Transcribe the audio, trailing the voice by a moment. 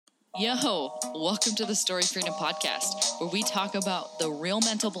Yo, welcome to the Story Freedom Podcast, where we talk about the real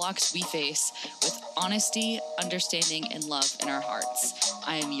mental blocks we face with honesty, understanding, and love in our hearts.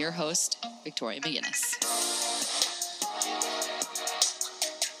 I am your host, Victoria McGinnis.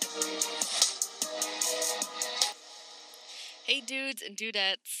 Hey dudes and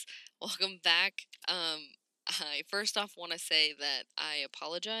dudettes, welcome back. I first off want to say that I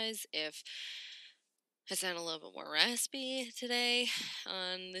apologize if I sound a little bit more raspy today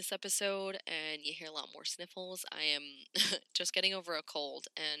on this episode and you hear a lot more sniffles. I am just getting over a cold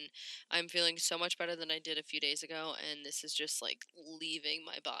and I'm feeling so much better than I did a few days ago, and this is just like leaving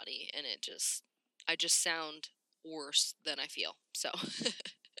my body and I just sound worse than I feel. So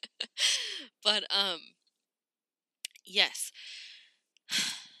but yes.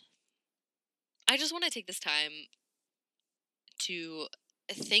 I just want to take this time to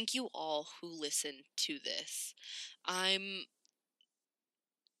thank you all who listen to this. I'm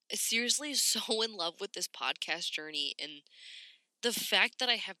seriously so in love with this podcast journey, and the fact that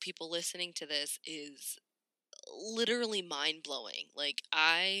I have people listening to this is literally mind-blowing. Like,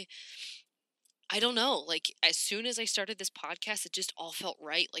 I don't know, like, as soon as I started this podcast, it just all felt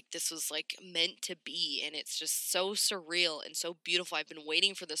right. Like, this was, like, meant to be, and it's just so surreal and so beautiful. I've been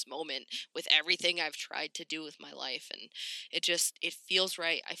waiting for this moment with everything I've tried to do with my life, and it feels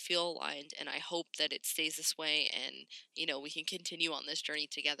right. I feel aligned, and I hope that it stays this way, and, we can continue on this journey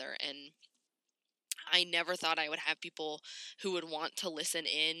together. And I never thought I would have people who would want to listen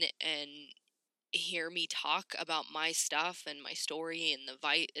in and hear me talk about my stuff and my story and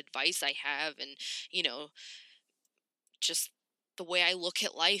the advice I have, and just the way I look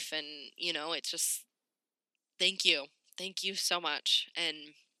at life. And it's just, thank you. Thank you so much. And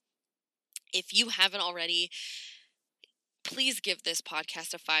if you haven't already, please give this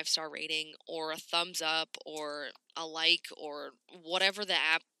podcast a 5-star rating or a thumbs up or a like or whatever the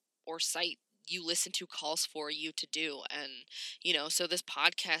app or site you listen to calls for you to do. And so this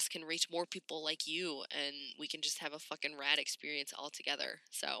podcast can reach more people like you, and we can just have a fucking rad experience all together.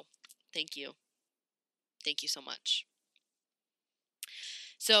 So thank you so much.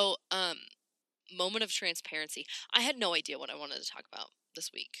 So moment of transparency. I had no idea what I wanted to talk about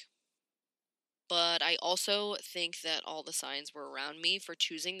this week, but I also think that all the signs were around me for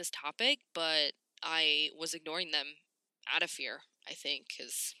choosing this topic, but I was ignoring them out of fear, I think,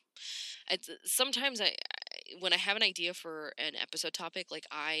 because sometimes when I have an idea for an episode topic, like,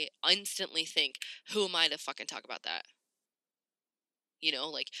 I instantly think, who am I to fucking talk about that?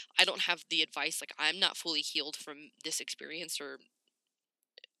 Like, I don't have the advice. Like, I'm not fully healed from this experience or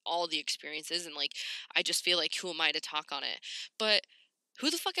all the experiences, and like, I just feel like, who am I to talk on it? But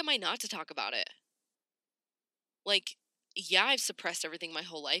who the fuck am I not to talk about it? Like, yeah, I've suppressed everything my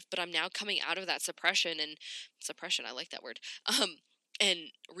whole life, but I'm now coming out of that suppression, I like that word.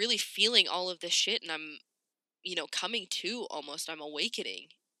 And really feeling all of this shit, and I'm, coming to, almost, I'm awakening.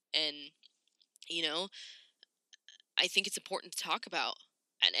 And, you know, I think it's important to talk about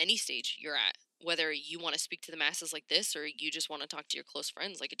at any stage you're at, whether you want to speak to the masses like this or you just want to talk to your close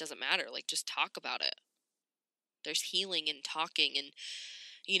friends. Like, it doesn't matter. Like, just talk about it. There's healing in talking. And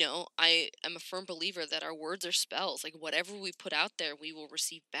I am a firm believer that our words are spells. Like, whatever we put out there, we will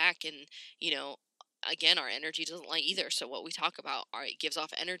receive back. And, again, our energy doesn't lie either. So what we talk about, it gives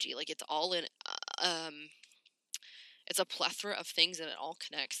off energy. Like, it's all in, it's a plethora of things, and it all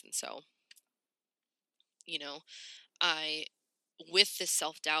connects. And so, I, with this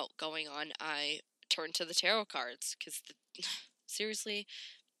self-doubt going on, I turned to the tarot cards because seriously,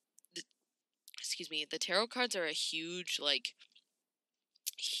 the tarot cards are a huge, like,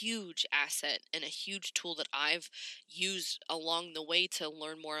 huge asset and a huge tool that I've used along the way to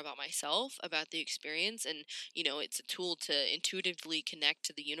learn more about myself, about the experience. And, it's a tool to intuitively connect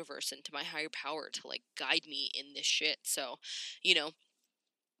to the universe and to my higher power to, like, guide me in this shit. So,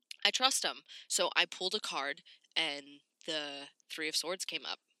 I trust them. So I pulled a card, and the Three of Swords came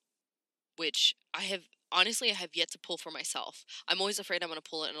up, which I have yet to pull for myself. I'm always afraid I'm going to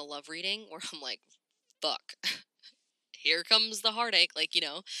pull it in a love reading where I'm like, fuck, here comes the heartache, like,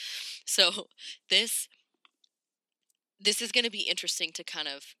 So this is going to be interesting to kind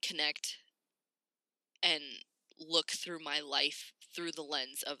of connect and look through my life through the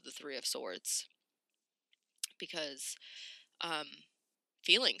lens of the Three of Swords, because um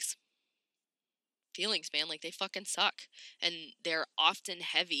feelings, man, like, they fucking suck, and they're often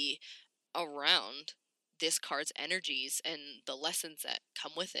heavy around this card's energies and the lessons that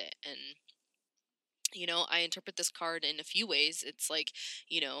come with it. And I interpret this card in a few ways. It's like,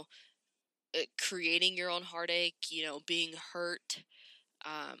 creating your own heartache, being hurt,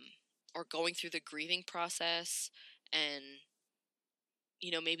 um, or going through the grieving process, and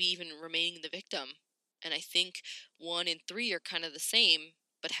maybe even remaining the victim. And I think 1 and 3 are kind of the same,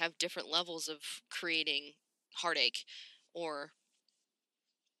 but have different levels of creating heartache. Or,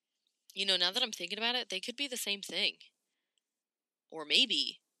 now that I'm thinking about it, they could be the same thing. Or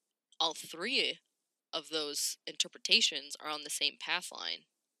maybe all 3 of those interpretations are on the same path line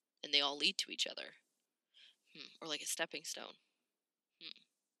and they all lead to each other. Or like a stepping stone.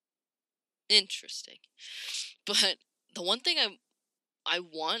 Interesting. But the one thing I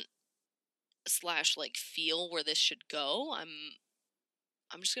want / like feel where this should go,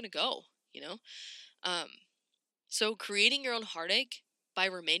 I'm just gonna go, Um, so creating your own heartache by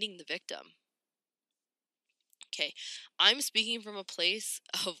remaining the victim. Okay, I'm speaking from a place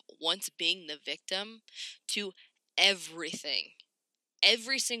of once being the victim to everything,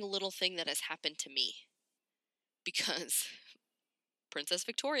 every single little thing that has happened to me, because Princess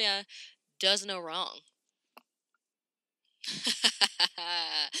Victoria does no wrong.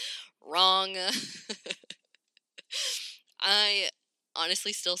 Wrong. I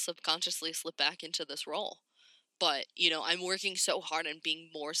honestly still subconsciously slip back into this role. But, I'm working so hard on being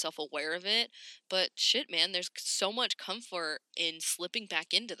more self-aware of it. But shit, man, there's so much comfort in slipping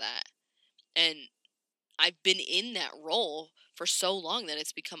back into that. And I've been in that role for so long that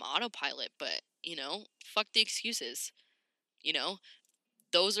it's become autopilot. But, fuck the excuses.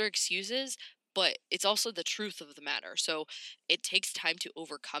 Those are excuses, but it's also the truth of the matter. So it takes time to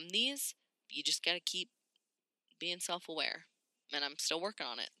overcome these. You just got to keep being self-aware. And I'm still working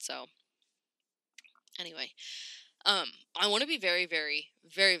on it. So anyway, I want to be very, very,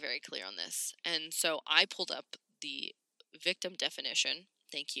 very, very clear on this. And so I pulled up the victim definition.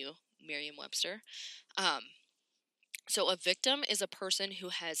 Thank you, Merriam-Webster. So a victim is a person who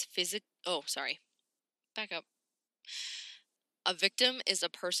has back up. A victim is a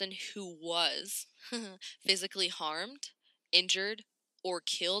person who was physically harmed, injured, or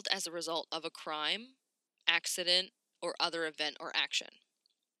killed as a result of a crime, accident, or other event or action.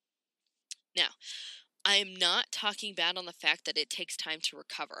 Now, I am not talking bad on the fact that it takes time to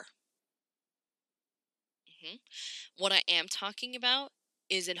recover. What I am talking about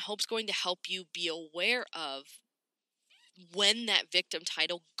is in hopes going to help you be aware of when that victim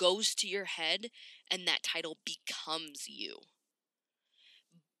title goes to your head and that title becomes you.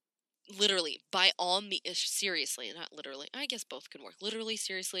 Literally, by all means, seriously, not literally, I guess both can work. Literally,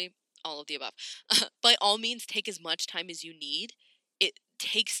 seriously, all of the above. By all means, take as much time as you need. It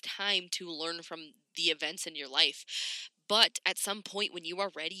takes time to learn from the events in your life. But at some point when you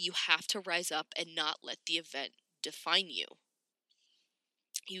are ready, you have to rise up and not let the event define you.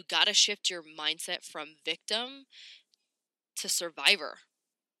 You got to shift your mindset from victim to survivor.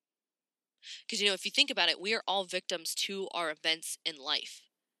 Because, if you think about it, we are all victims to our events in life.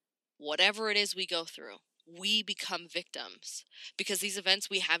 Whatever it is we go through, we become victims because these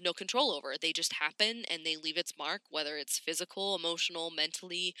events we have no control over. They just happen and they leave its mark, whether it's physical, emotional,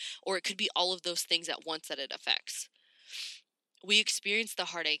 mentally, or it could be all of those things at once that it affects. We experience the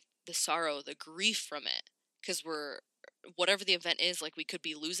heartache, the sorrow, the grief from it because whatever the event is, like we could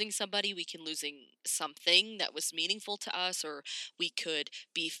be losing somebody, we can losing something that was meaningful to us, or we could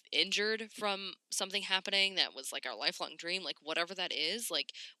be injured from something happening that was like our lifelong dream, like whatever that is,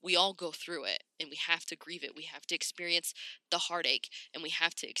 like we all go through it and we have to grieve it. We have to experience the heartache and we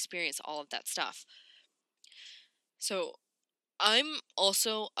have to experience all of that stuff. So I'm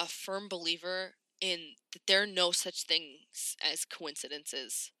also a firm believer in that there are no such things as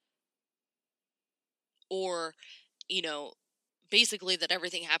coincidences or, basically that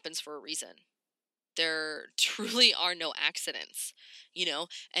everything happens for a reason. There truly are no accidents,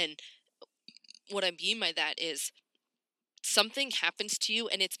 and what I mean by that is something happens to you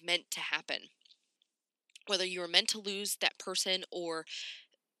and it's meant to happen. Whether you were meant to lose that person or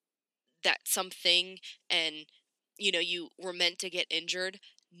that something and, you were meant to get injured,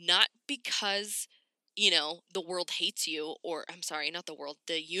 not because, the world hates you or, I'm sorry, not the world,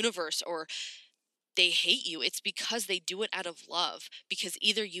 the universe or they hate you. It's because they do it out of love. Because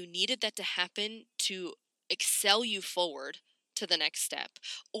either you needed that to happen to excel you forward to the next step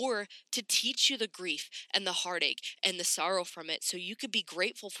or to teach you the grief and the heartache and the sorrow from it so you could be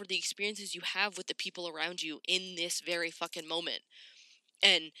grateful for the experiences you have with the people around you in this very fucking moment.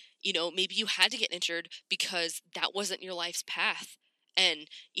 And, maybe you had to get injured because that wasn't your life's path. And,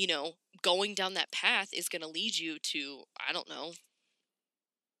 going down that path is going to lead you to, I don't know,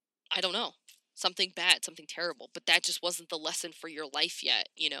 something bad, something terrible, but that just wasn't the lesson for your life yet,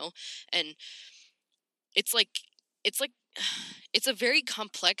 And it's like it's like it's a very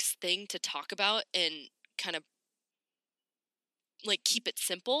complex thing to talk about and kind of like keep it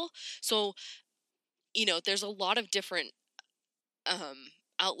simple. So, there's a lot of different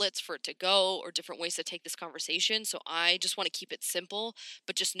outlets for it to go or different ways to take this conversation. So I just want to keep it simple,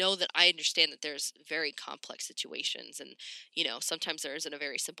 but just know that I understand that there's very complex situations and, sometimes there isn't a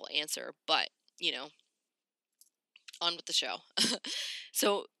very simple answer, but, on with the show.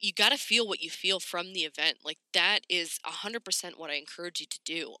 So you got to feel what you feel from the event. Like that is 100% what I encourage you to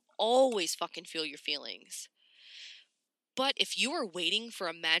do. Always fucking feel your feelings. But if you are waiting for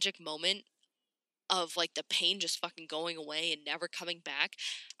a magic moment of like the pain just fucking going away and never coming back,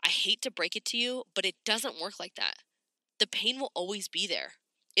 I hate to break it to you, but it doesn't work like that. The pain will always be there.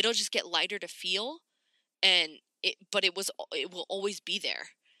 It'll just get lighter to feel, and it will always be there.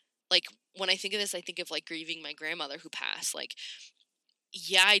 Like when I think of this, I think of like grieving my grandmother who passed. Like,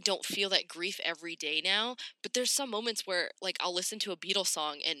 yeah, I don't feel that grief every day now, but there's some moments where like I'll listen to a Beatles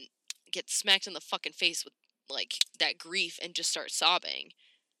song and get smacked in the fucking face with like that grief and just start sobbing.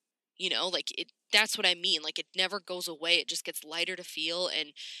 Like that's what I mean. Like it never goes away. It just gets lighter to feel,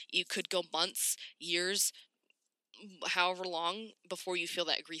 and you could go months, years, however long before you feel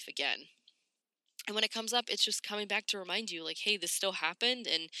that grief again. And when it comes up, it's just coming back to remind you like, hey, this still happened,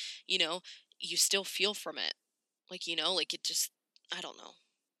 and you know, you still feel from it. Like, like it just, I don't know.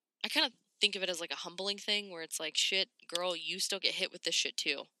 I kind of think of it as like a humbling thing where it's like, shit, girl, you still get hit with this shit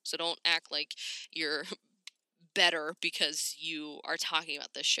too. So don't act like you're better because you are talking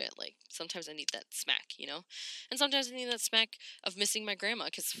about this shit. Like sometimes I need that smack, and sometimes I need that smack of missing my grandma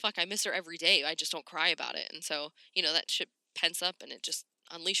because fuck, I miss her every day. I just don't cry about it. And so, that shit pents up and it just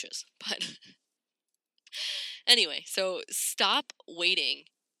unleashes. But anyway, so stop waiting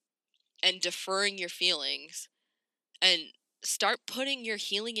and deferring your feelings and start putting your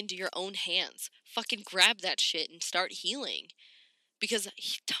healing into your own hands. Fucking grab that shit and start healing because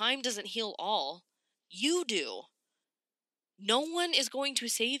time doesn't heal all. You do. No one is going to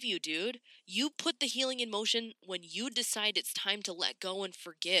save you, dude. You put the healing in motion when you decide it's time to let go and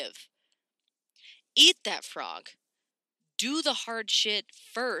forgive. Eat that frog. Do the hard shit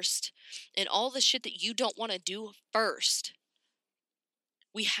first and all the shit that you don't want to do first.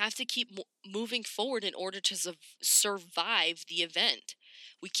 We have to keep moving forward in order to survive the event.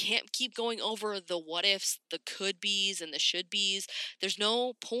 We can't keep going over the what ifs, the could be's, and the should be's. There's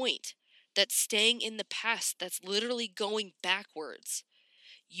no point. That's staying in the past. That's literally going backwards.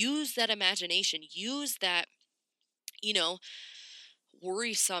 Use that imagination. Use that,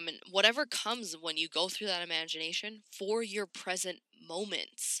 worrisome and whatever comes when you go through that imagination for your present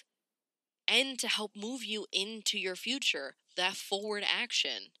moments and to help move you into your future, that forward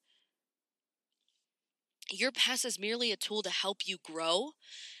action. Your past is merely a tool to help you grow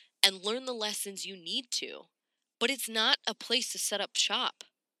and learn the lessons you need to. But it's not a place to set up shop.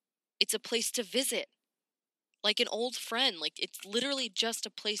 It's a place to visit. Like an old friend. Like it's literally just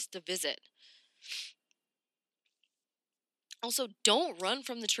a place to visit. Also, don't run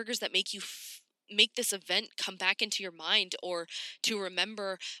from the triggers that make you make this event come back into your mind or to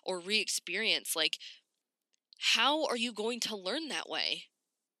remember or re-experience. Like, how are you going to learn that way?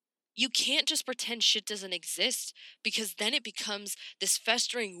 You can't just pretend shit doesn't exist because then it becomes this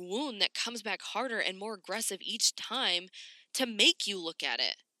festering wound that comes back harder and more aggressive each time to make you look at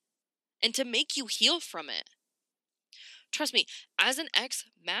it and to make you heal from it. Trust me, as an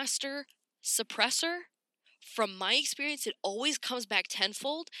ex-master suppressor, from my experience, it always comes back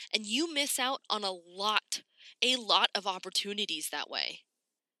tenfold and you miss out on a lot of opportunities that way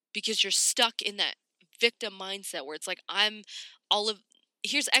because you're stuck in that victim mindset where it's like,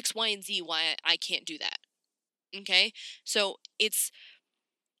 here's X, Y, and Z why I can't do that. Okay? So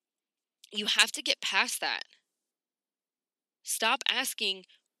you have to get past that. Stop asking,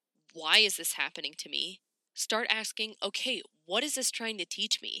 why is this happening to me? Start asking, okay, what is this trying to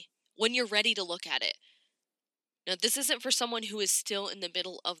teach me? When you're ready to look at it. Now, this isn't for someone who is still in the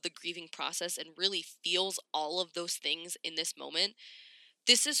middle of the grieving process and really feels all of those things in this moment.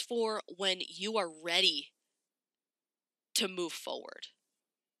 This is for when you are ready to move forward.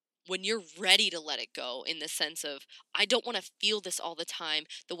 When you're ready to let it go in the sense of, I don't want to feel this all the time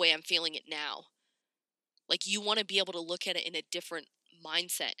the way I'm feeling it now. Like you want to be able to look at it in a different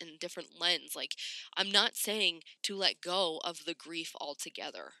mindset and a different lens. Like I'm not saying to let go of the grief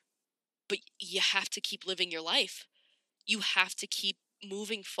altogether, but you have to keep living your life. You have to keep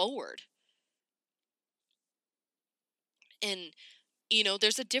moving forward. And,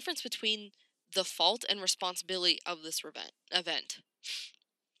 there's a difference between the fault and responsibility of this event.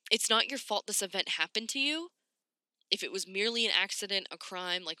 It's not your fault this event happened to you. If it was merely an accident, a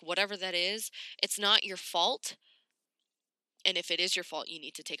crime, like whatever that is, it's not your fault. And if it is your fault, you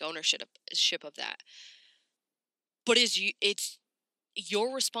need to take ownership of that. But it's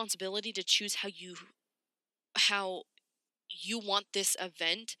your responsibility to choose how you want this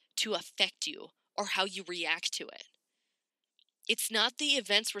event to affect you or how you react to it. It's not the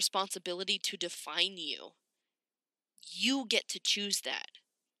event's responsibility to define you. You get to choose that.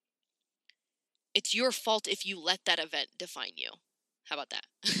 It's your fault if you let that event define you. How about that?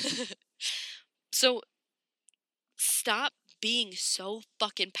 So stop being so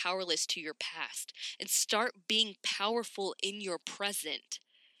fucking powerless to your past and start being powerful in your present.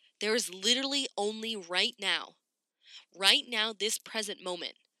 There is literally only right now, this present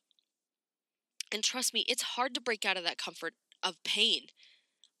moment. And trust me, it's hard to break out of that comfort of pain.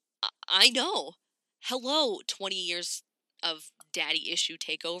 I know. Hello, 20 years of daddy issue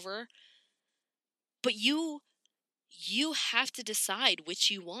takeover. But you have to decide which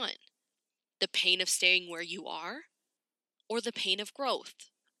you want. The pain of staying where you are or the pain of growth.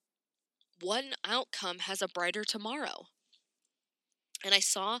 One outcome has a brighter tomorrow. And I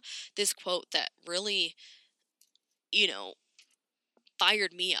saw this quote that really,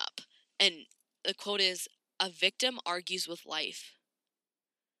 fired me up. And the quote is, "A victim argues with life.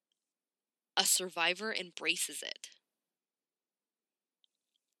 A survivor embraces it."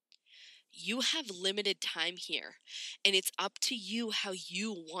 You have limited time here, and it's up to you how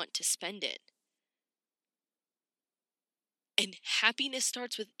you want to spend it. And happiness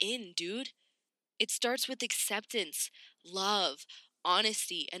starts within, dude. It starts with acceptance, love,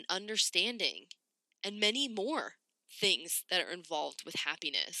 honesty, and understanding, and many more things that are involved with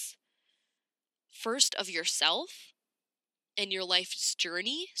happiness. First, of yourself and your life's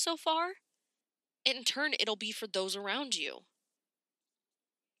journey so far, and in turn, it'll be for those around you.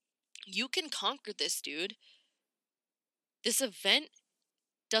 You can conquer this, dude. This event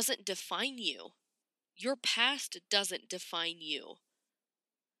doesn't define you. Your past doesn't define you.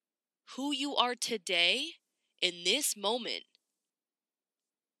 Who you are today, in this moment,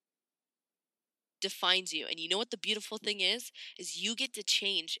 defines you. And you know what the beautiful thing is you get to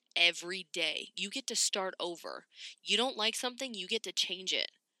change every day. You get to start over. You don't like something, you get to change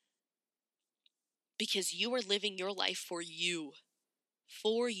it. Because you are living your life for you.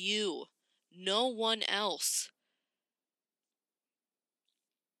 For you. No one else.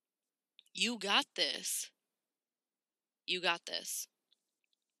 You got this. You got this.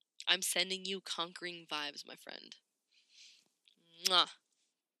 I'm sending you conquering vibes, my friend. Mwah.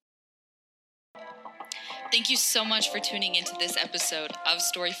 Thank you so much for tuning into this episode of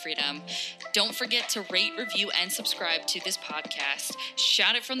Story Freedom. Don't forget to rate, review, and subscribe to this podcast.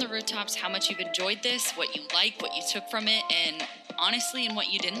 Shout it from the rooftops how much you've enjoyed this, what you like, what you took from it, and honestly, and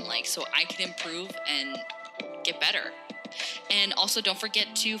what you didn't like, so I can improve and get better. And also don't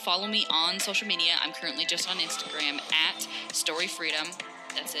forget to follow me on social media. I'm currently just on Instagram at Story Freedom.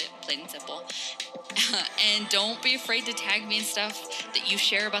 That's it, plain and simple. And don't be afraid to tag me in stuff that you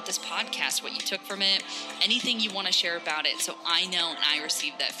share about this podcast, what you took from it, anything you want to share about it, so I know and I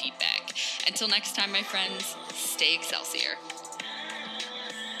receive that feedback. Until next time, my friends, stay Excelsior.